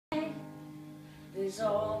There's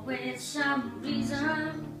always some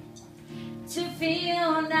reason to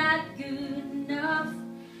feel not good enough,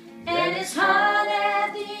 and it's hard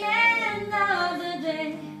at the end of the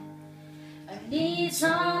day. I need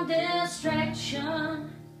some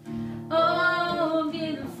distraction, oh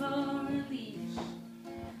beautiful release,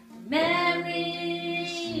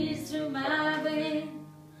 memories through my veins.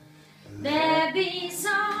 There be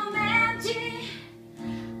some empty,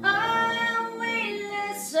 oh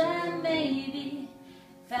weightless, and maybe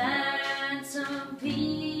find some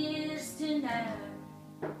peace tonight.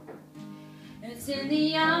 It's in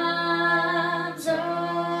the arms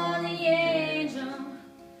of the angel.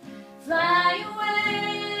 Fly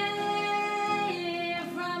away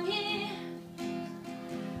from here,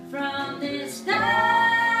 from this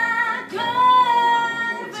dark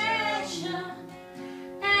conversation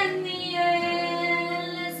and the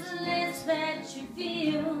endlessness that you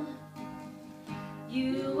feel.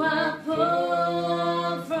 You are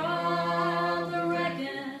pulled from the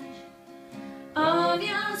wreckage of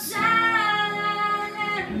your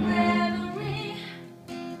silent reverie.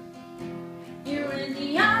 You're in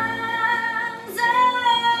the arms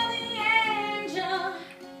of the angel.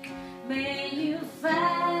 May you find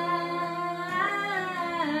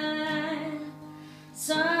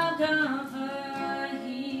some comfort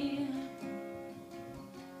here.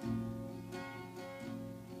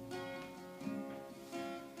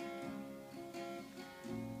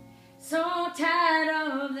 So tired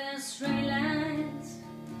of the straight lines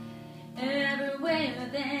everywhere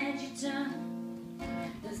that you turn.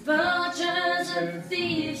 There's vultures and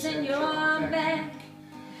thieves in your back.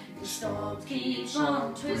 The storms keep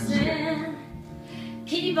on twisting,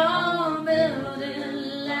 keep on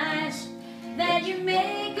building lies that you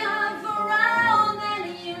make up for all that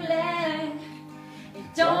you lack.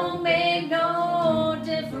 It don't make no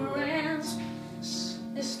difference.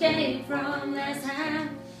 Escape from last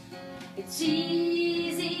time. It's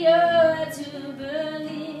easier to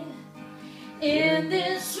believe in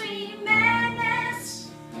this sweet madness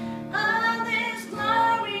of this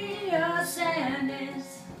glorious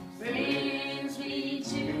sadness. Brings me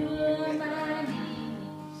to my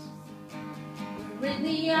knees. We're in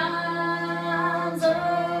the arms of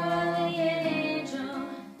the angel.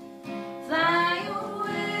 Fly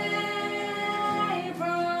away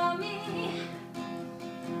from me,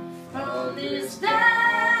 from this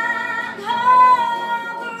dark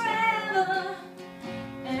hole forever,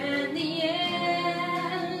 and the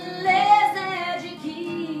endless that you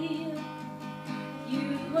keep.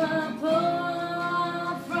 You are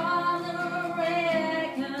pulled from the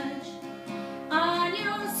wreckage on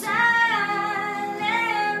your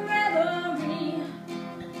silent reverie.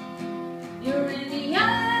 You're in the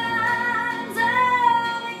arms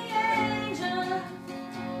of the angel.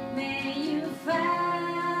 May you find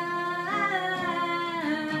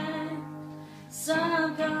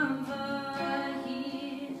some comfort.